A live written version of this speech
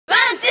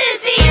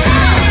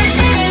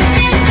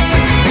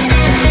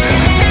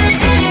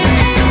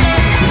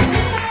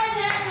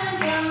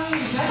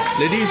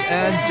Ladies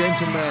and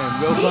gentlemen,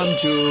 welcome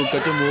to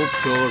Gatoh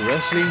Pro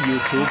Wrestling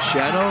YouTube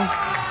channel.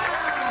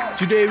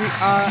 Today we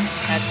are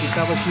at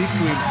Itabashi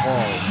Green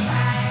Hall,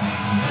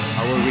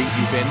 our ring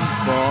event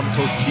from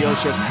Tokyo,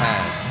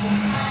 Japan.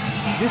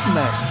 This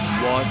match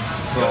was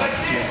from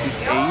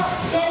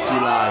 28th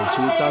July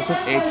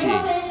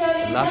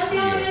 2018, last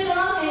year,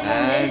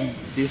 and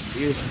this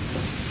is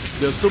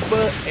the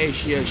Super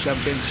Asia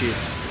Championship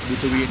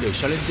between the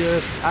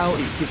challengers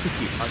Aoi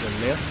Kizuki on the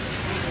left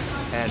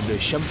and the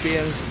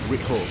champions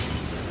Riho,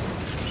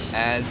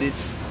 and it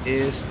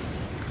is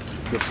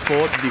the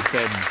fourth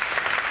defense.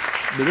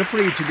 The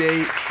referee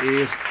today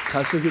is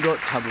Kazuhiro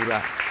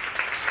Tamura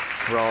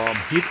from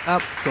Hit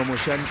Up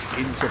Promotion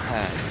in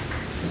Japan.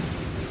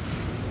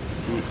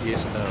 He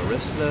is a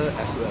wrestler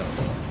as well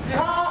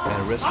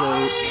and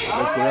wrestles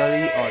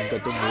regularly on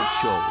Gatoh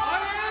shows.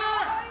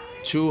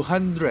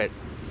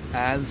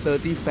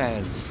 230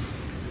 fans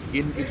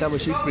in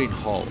Itabashi Green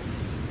Hall.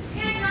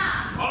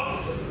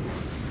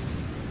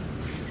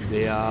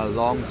 They are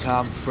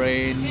long-time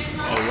friends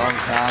or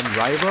long-time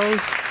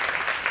rivals.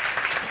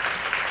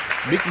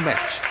 Big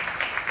match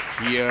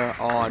here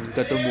on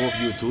Gatoh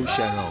YouTube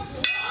channel.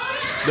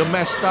 The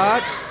match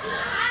starts.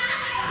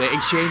 They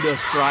exchange the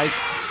strike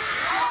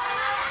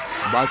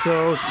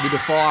battles with the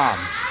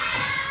forearms.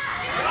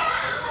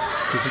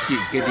 Kizuki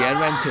get the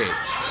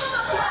advantage.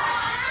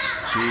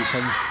 She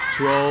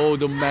controls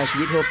the match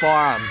with her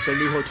forearms,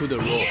 sending her to the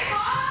rope.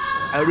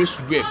 Irish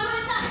whip.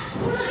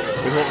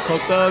 Riho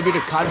counter with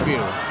the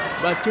cartwheel,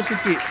 but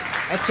Kizuki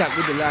attack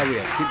with the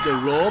lariat, hit the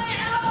rope,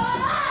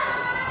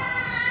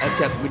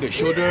 attack with the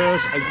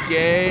shoulders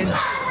again,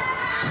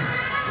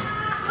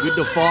 with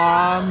the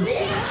forearms,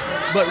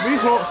 but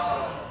Riho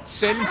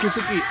sent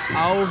Kizuki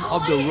out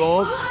of the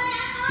rope.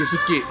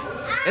 Kizuki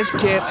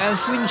escape and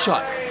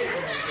slingshot.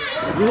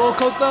 Riho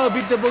counter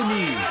with double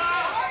knees.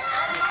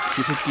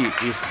 Kizuki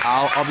is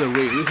out of the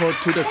ring. Riho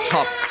to the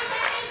top.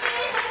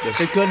 The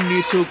second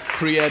need to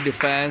clear the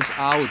fans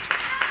out.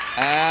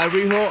 And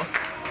Riho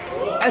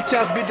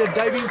attack with the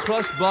diving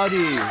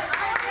crossbody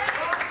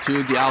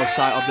to the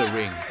outside of the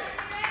ring.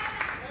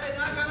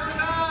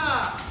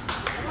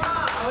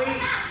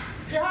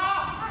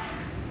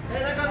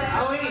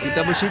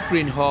 Itabashi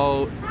Green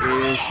Hall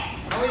is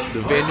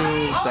the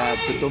venue that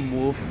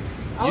Gatoh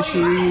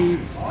usually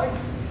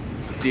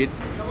did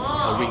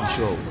a ring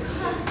show.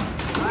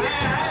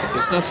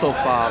 It's not so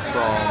far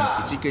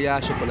from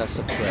Ichigaya Chocolate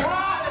Square.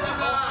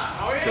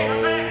 So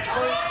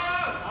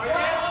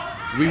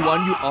we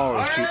want you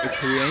all to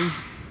experience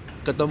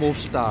Gatoh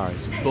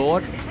stars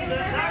both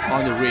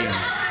on the ring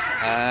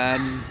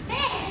and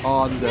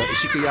on the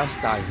Ichigaya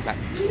style back.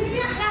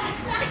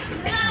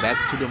 Back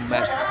to the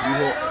match,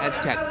 Riho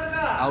attack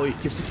Aoi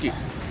Kizuki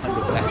on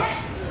the back.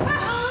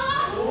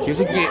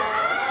 Kizuki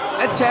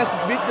attack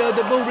with the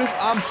double wrist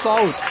arm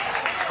salt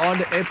on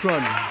the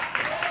apron.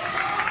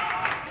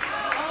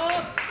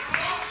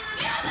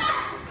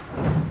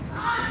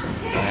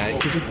 And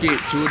Kizuki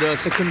to the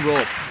second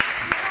rope.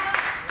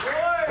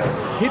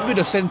 Hit with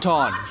the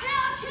senton.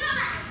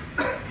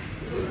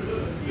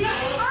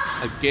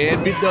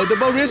 Again with the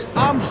double wrist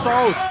arm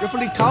salt.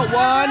 Referee count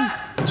 1,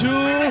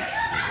 2.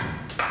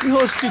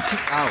 Riho still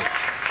kick out.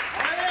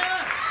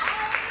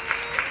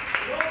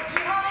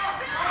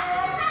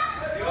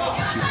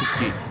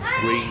 Kizuki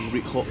bring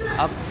Riho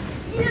up.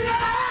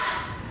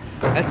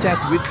 Attack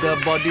with the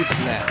body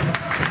slam.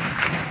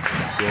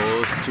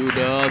 Goes to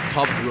the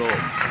top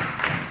rope.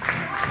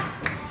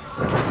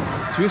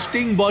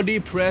 Twisting body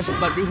press,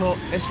 but Riho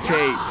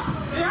escape.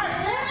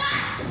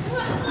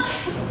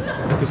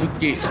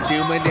 Kizuki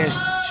still managed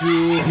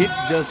to hit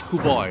the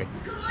schoolboy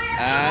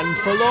and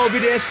follow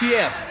with the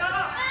STF.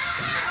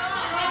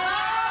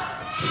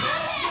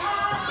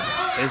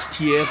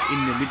 STF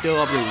in the middle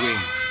of the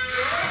ring.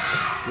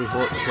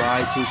 Riho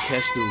try to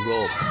catch the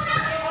rope.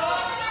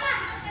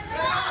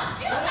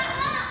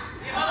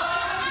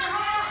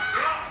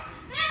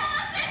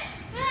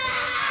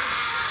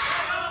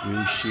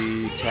 Will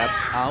she tap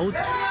out?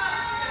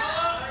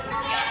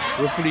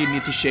 Referee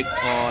need to check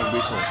on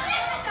Riho.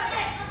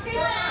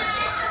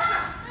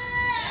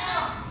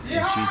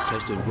 Will she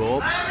catch the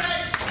rope?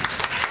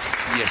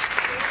 Yes.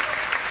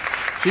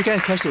 She can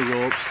catch the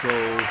rope, so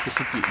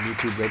Kizuki need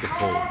to break the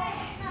hold.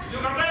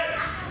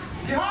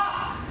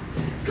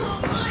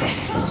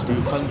 She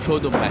still control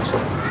the match.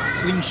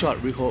 Slingshot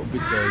Riho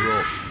with the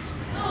rope.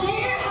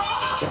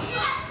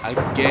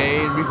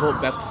 Again, Riho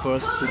back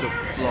first to the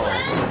floor.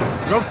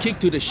 Drop kick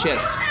to the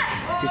chest.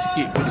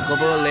 Kizuki with the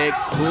cover leg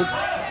hook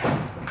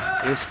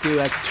is still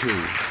at 2.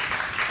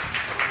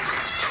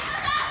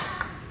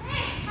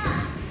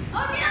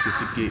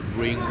 Kizuki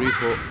bring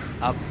Riho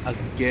up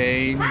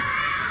again.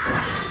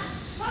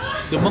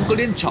 The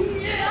Mongolian chop.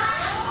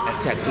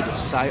 Attack to the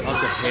side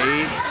of the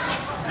head.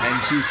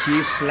 And she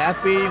keeps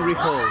slapping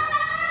Riho.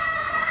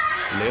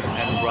 Left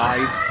and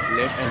right,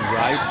 left and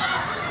right.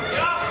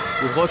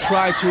 Riho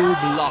try to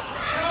block.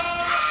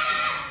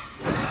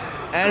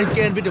 And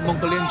again with the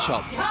Mongolian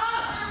chop.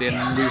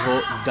 Send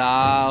Riho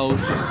down.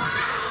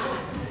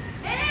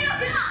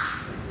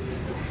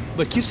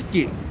 but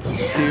Kizuki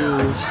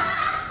still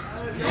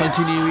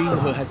continuing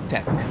her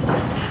attack.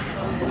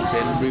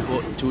 Send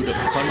Riho to the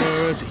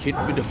corners, hit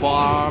with the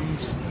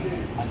forearms.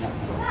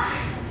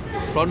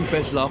 Front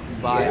face lock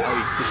by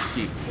Aoi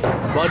Kizuki.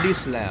 Body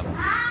slam.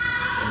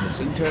 In the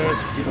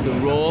centers, hit the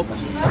rope.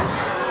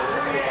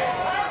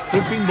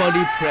 Flipping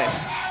body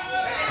press.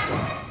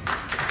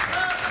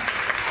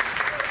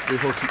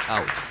 Riho kick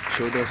out.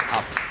 Shoulders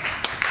up.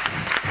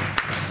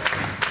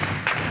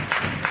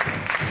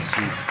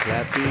 She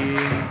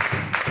clapping.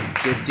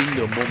 Getting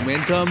the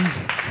momentum.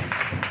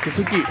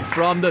 Kizuki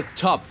from the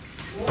top.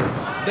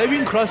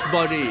 Diving cross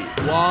body.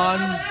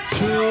 1,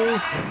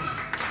 2.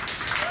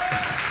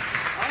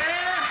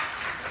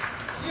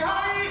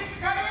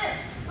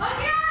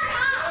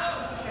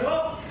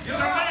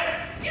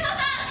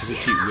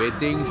 Kizuki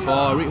waiting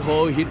for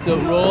Riho hit the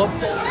rope.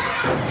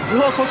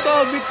 Riho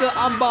counter with the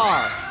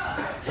armbar.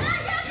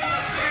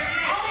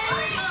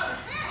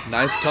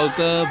 Nice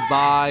counter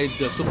by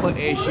the Super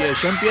Asia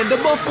champion,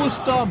 double full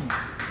stomp.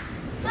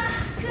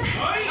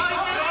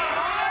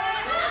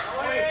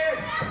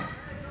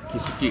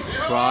 Kizuki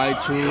try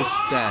to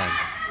stand.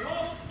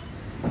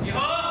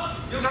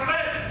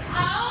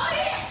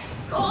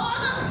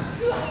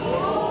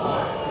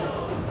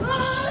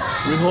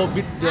 Riho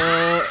with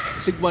the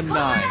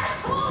 619.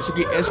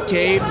 Kizuki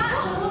escape.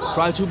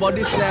 Try to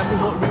body slam.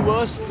 Riho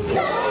reverse.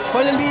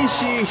 Finally,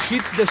 she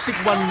hit the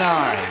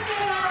 619.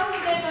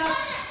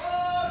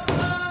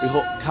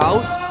 Riho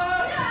count.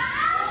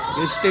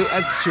 Is still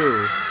at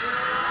 2.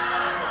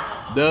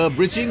 The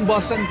bridging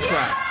Boston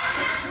Crab.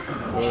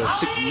 Her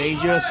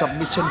signature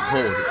submission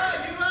hold.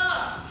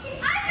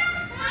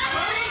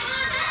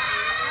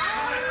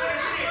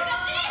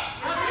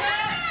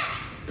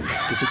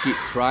 Kizuki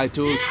try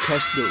to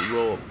catch the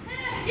rope.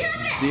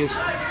 This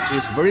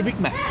is very big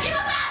match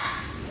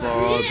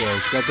for the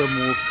Gatoh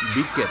move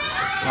biggest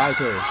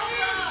titles,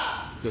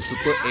 the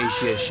Super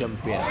Asia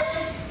champions.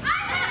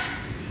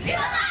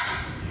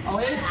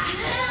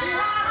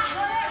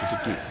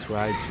 Kizuki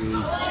try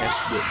to catch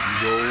the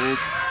rope.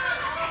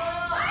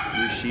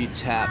 Will she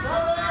tap?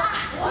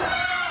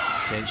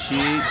 Can she?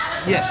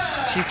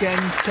 Yes, she can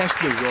catch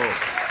the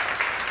rope.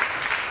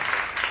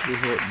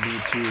 Riho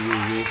need to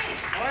release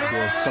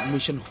the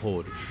submission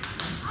hold.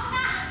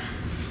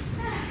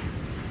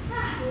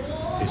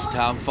 It's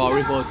time for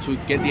Riho to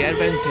get the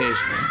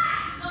advantage.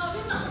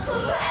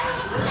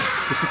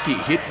 Kizuki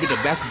hit with the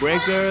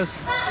backbreakers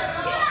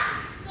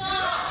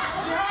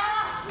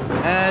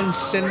and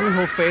send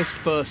Riho face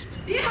first.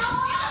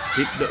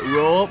 Hit the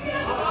rope.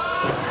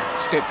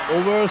 Step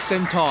over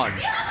senton.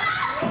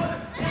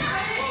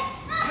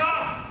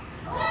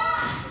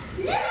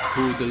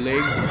 Pull the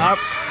legs up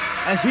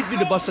and hit with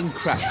the Boston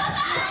Crab.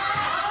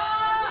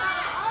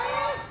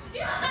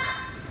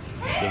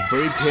 The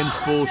very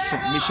painful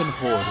submission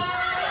hold.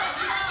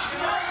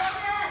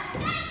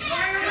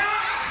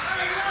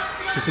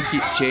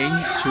 Kizuki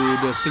changed to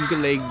the single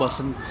leg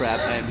Boston Crab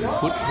and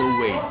put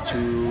her weight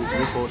to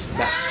Riho's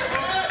back.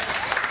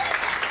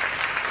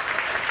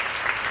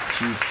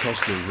 She catch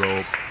the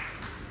rope.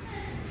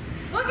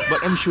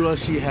 But I'm sure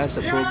she has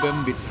a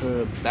problem with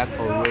her back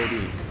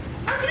already.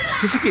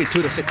 Kizuki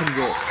to the second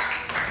rope.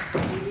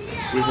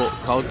 Riho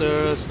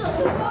counters.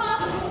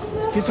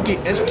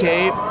 Kizuki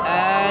escape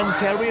and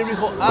carry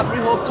Riho up.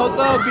 Riho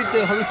counter with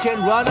the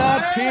Hurricane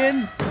Runner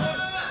pin.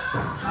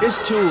 It's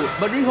 2,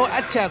 but Riho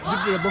attack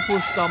with the double full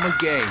stomp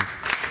again.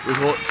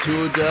 Riho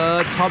to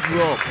the top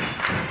rope.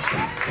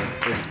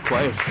 It's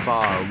quite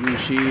far. Will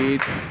she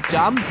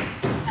jump?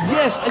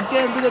 Yes,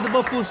 again with the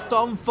double full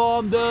stomp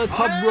from the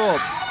top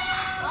rope.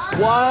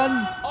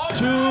 1,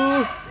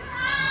 2.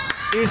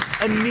 It's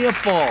a near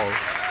fall.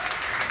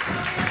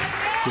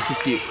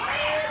 Kizuki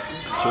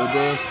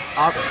shoulders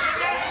up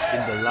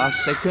in the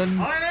last second.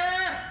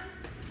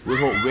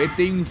 Riho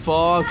waiting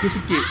for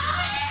Kizuki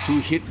to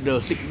hit the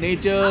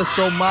signature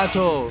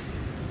Somato.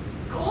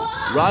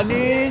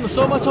 Running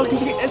Somato.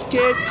 Kizuki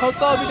escape.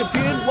 Counter with the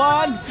pin.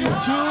 1,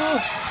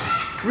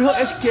 2. Riho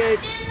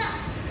escape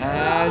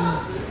and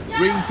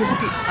bring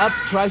Kizuki up.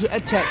 Try to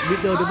attack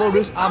with the double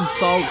wrist arm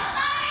salt.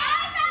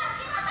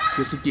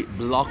 Kizuki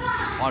blocked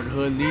on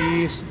her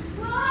knees.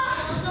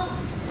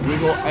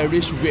 Riho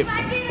Irish whip.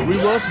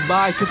 Reversed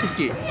by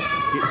Kizuki.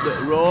 Hit the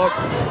rope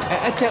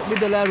and attack with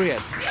the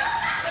lariat.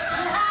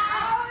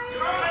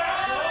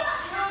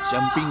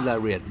 Jumping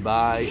lariat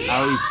by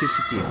Aoi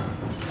Kizuki.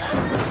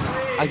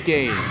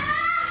 Again.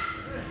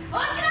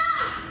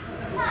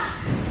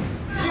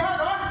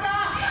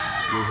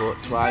 Riho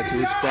try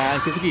to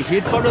stand. Kizuki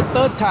hit for the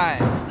 3rd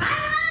time.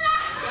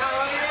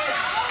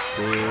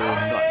 Still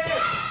not.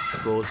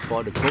 Goes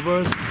for the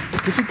covers.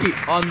 Kizuki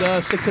on the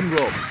second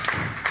rope.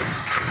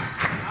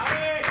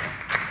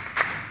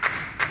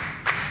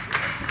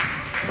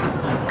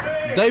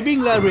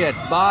 Diving lariat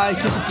by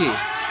Kizuki.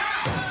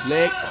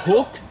 Leg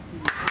hook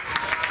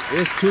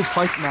is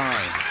 2.9.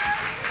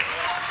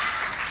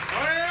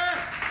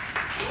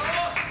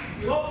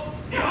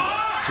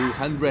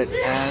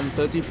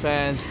 $230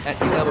 fans at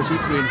Itabashi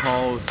Green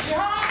Halls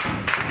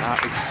are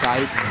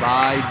excited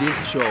by this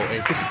show,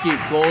 and Kizuki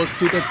goes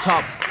to the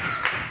top.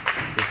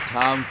 It's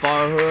time for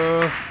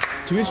her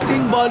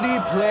twisting body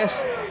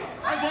press.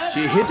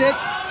 She hit it.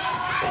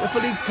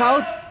 Referee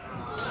count.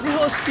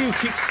 Riho still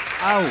kick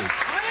out.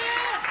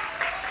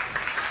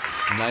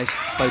 Nice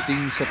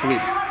fighting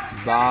spirit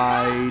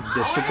by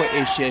the Super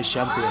Asia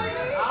champion.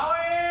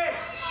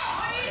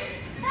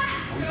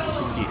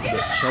 Kizuki, the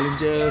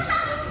challengers,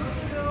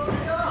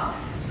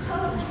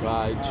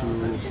 try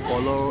to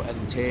follow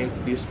and take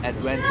this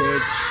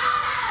advantage.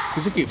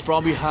 Kizuki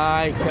from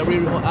behind, carry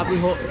Riho up,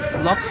 Riho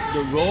lock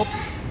the rope.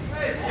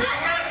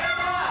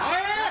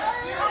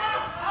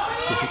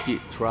 Kizuki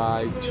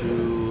try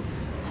to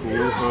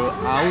pull her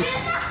out.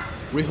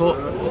 Riho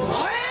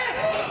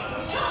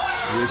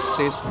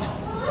resist.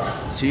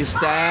 She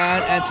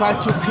stand and try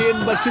to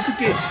pin, but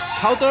Kizuki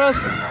counters.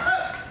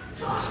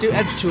 Still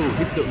at 2,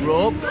 hit the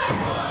rope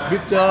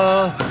with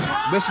the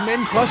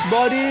basement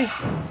crossbody,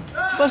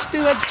 but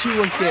still at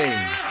 2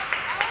 again.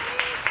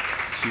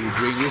 She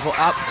bring Riho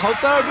up,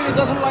 counter with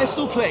the line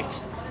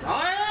suplex.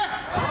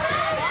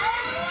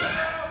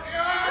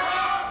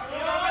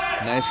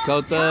 Nice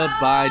counter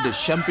by the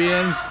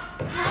champions,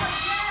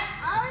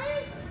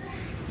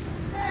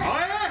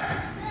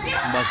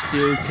 but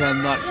still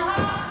cannot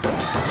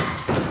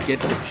get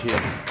the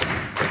pin.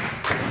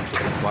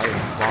 She's quite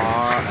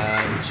far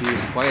and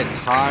she's quite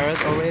tired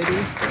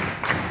already.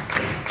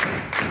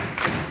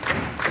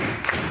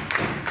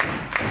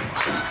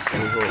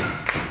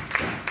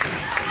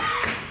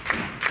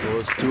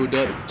 Goes to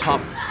the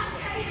top.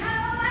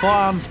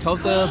 Forearm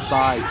counter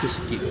by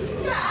Kizuki.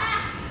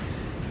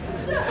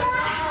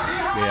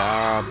 They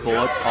are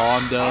both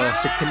on the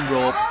second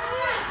rope,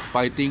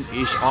 fighting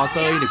each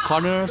other in the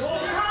corners.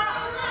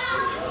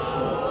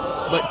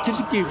 But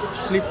Kizuki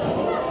slipped.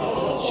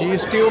 She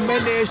still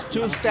managed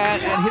to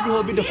stand and hit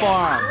her with the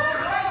forearm.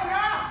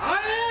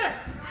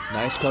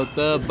 Nice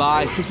counter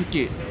by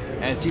Kizuki.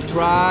 And she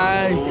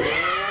tried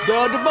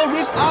the double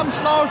wrist arm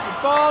slouch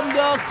from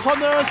the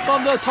corners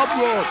from the top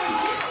rope.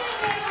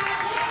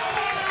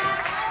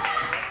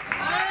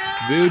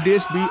 Will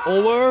this be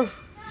over?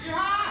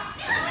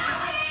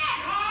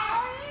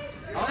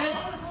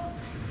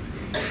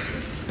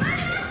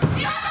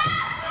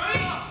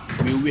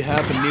 Will we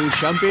have a new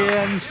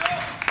champions?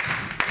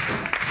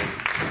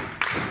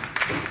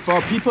 For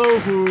people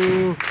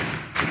who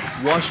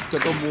watch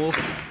Gatoh Move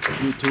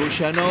YouTube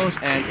channels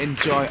and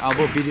enjoy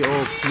our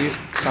video, please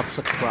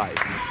subscribe.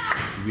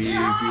 We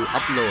will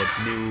upload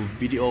new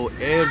video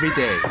every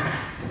day.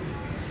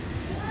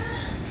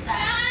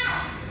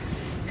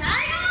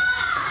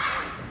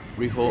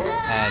 Riho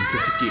and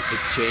Kizuki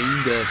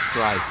exchange the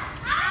strike.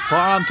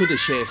 Forearm to the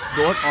chest,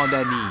 both on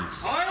their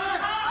knees.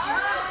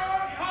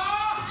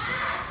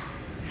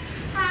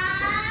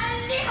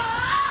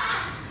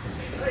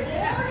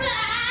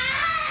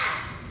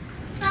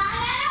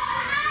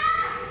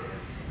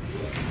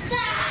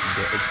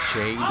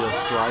 Exchange the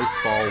strike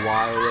for a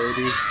while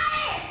already.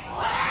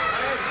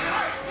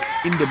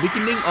 In the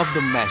beginning of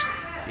the match,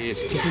 it's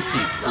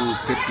Kizuki who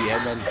gets the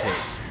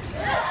advantage.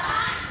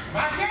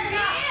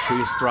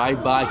 3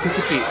 strike by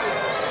Kizuki.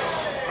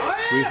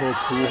 Riho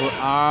pull her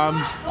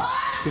arms.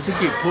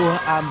 Kizuki pull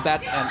her arm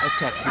back and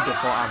attack with the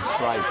forearm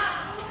strike.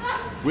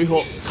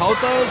 Riho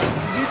counters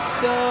with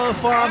the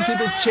forearm to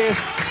the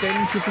chest,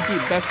 send Kizuki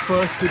back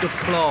first to the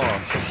floor.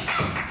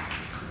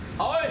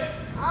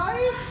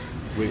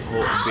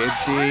 Riho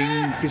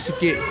waiting.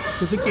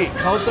 Kizuki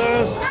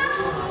counters,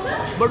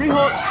 but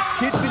Riho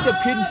hit with the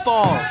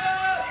pinfall.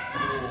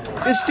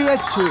 It's still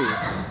at 2.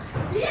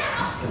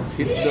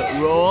 Hit the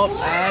rope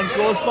and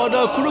goes for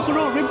the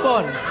Kuru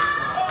ribbon.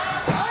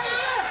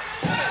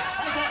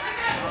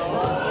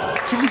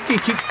 Kizuki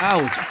kick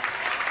out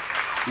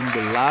in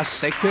the last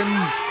second.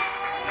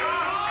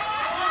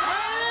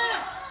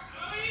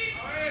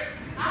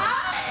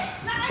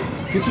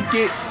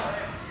 Kizuki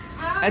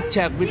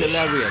attack with the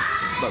lariat,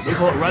 but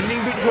Riho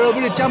running with her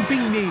with a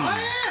jumping knee.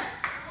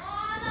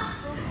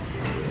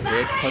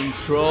 Head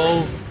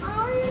control.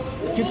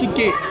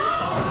 Kizuki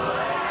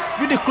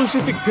with the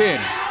crucifix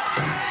pin.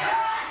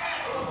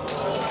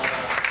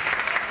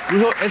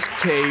 Riho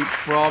escape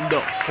from the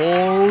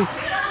hole.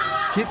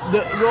 Hit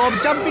the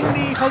rope, jumping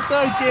knee,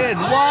 counter again.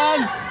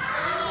 1.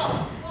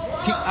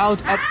 Kick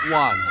out at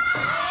 1.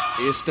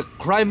 It's the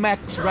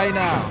climax right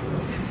now.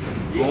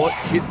 Both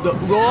hit the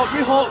rope.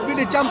 Riho with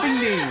the jumping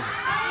knee.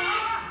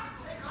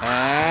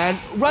 And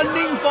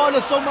running for the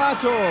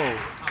Somato.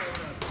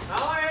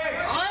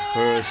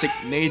 Her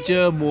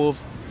signature move.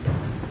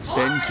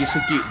 Send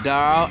Kizuki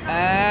down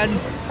and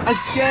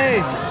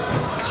again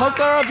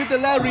counter with the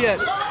lariat.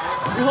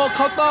 Riho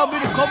counter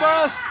with the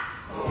covers.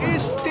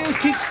 Is still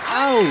kicked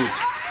out.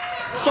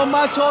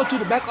 Somato to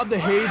the back of the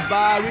head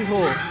by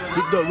Riho.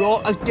 Hit the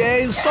rope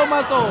again.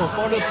 Somato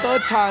for the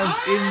 3rd time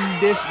in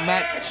this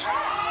match.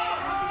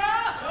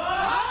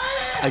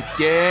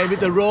 Again with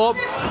the rope.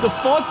 The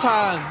 4th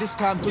time. This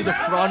time to the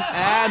front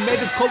and made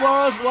the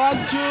covers.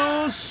 1,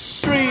 2,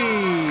 3.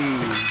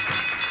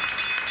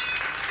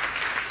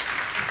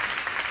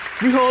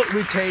 Riho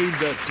retained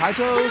the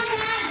titles.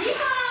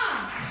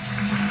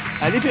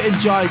 And if you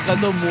enjoy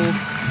Gatoh move,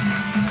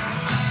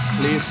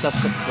 please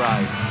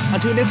subscribe.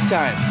 Until next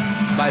time,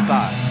 bye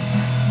bye.